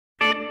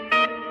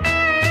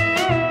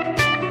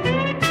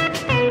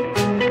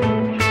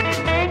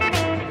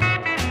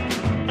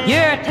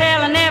You're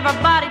telling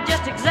everybody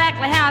just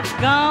exactly how it's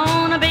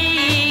gonna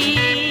be.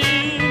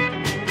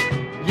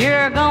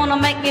 You're gonna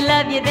make me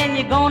love you, then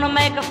you're gonna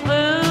make a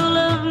fool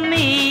of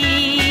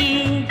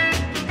me.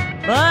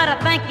 But I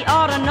think you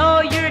ought to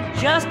know you're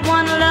just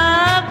one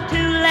love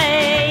too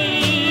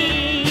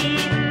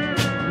late.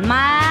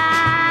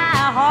 My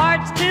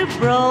heart's too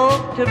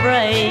broke to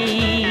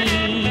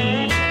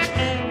break.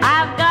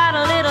 I've got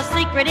a little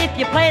secret if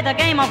you play the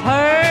game of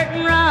hurt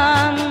and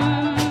run.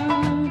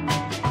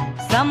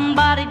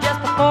 Somebody just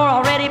before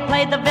already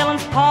played the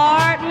villain's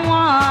part and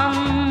won.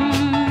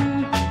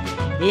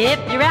 If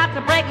you're out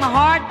to break my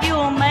heart,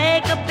 you'll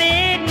make a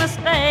big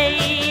mistake.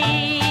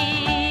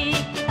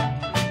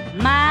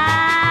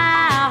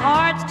 My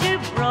heart's too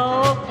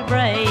broke to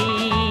break.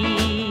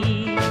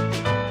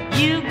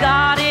 You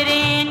got it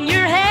in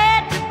your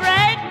head to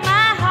break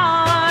my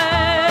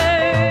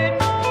heart,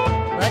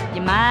 but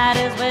you might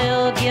as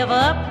well give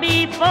up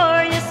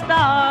before you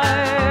start.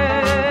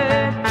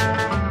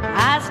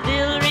 I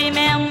still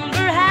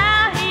remember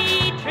how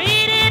he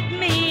treated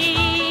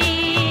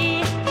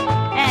me,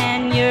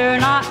 and you're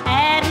not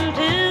adding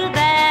to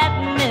that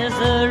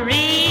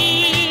misery.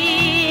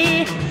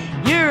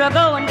 You're a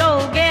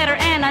go-and-go-getter,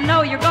 and I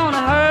know you're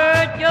gonna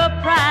hurt your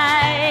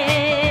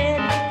pride.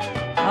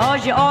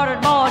 'Cause you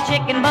ordered boiled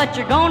chicken, but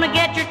you're gonna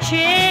get your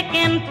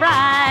chicken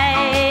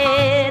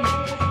fried.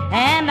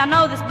 And I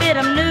know this bit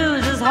of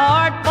news is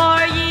hard for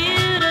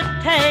you to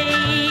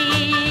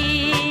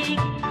take,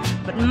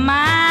 but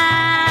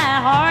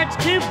my heart's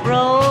too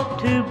broke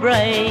to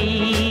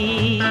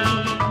break.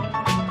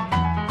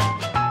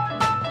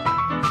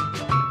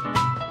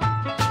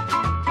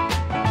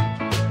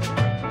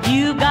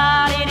 You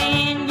got it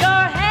in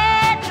your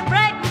head to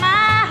break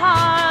my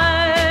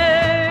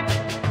heart,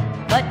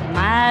 but you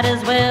might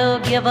as well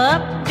give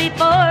up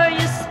before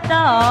you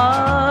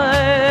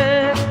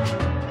start.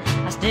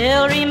 I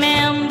still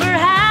remember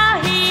how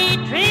he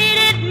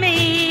treated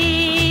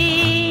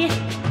me,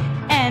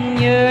 and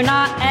you're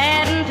not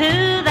adding to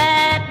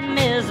that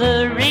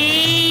misery.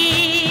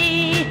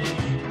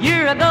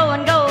 You're a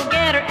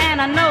go-and-go-getter, and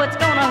I know it's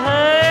gonna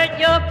hurt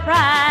your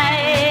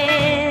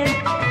pride.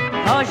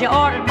 'Cause you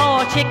ordered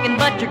boiled chicken,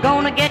 but you're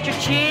gonna get your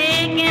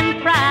chicken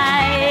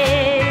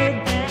fried.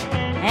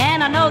 And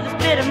I know this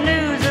bit of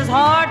news is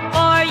hard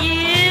for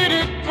you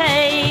to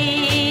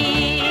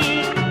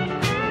take.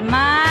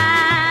 My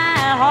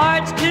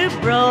heart's too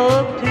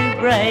broke to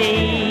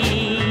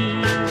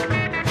break.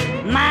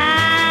 My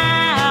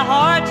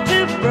heart's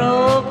too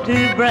broke to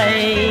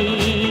break.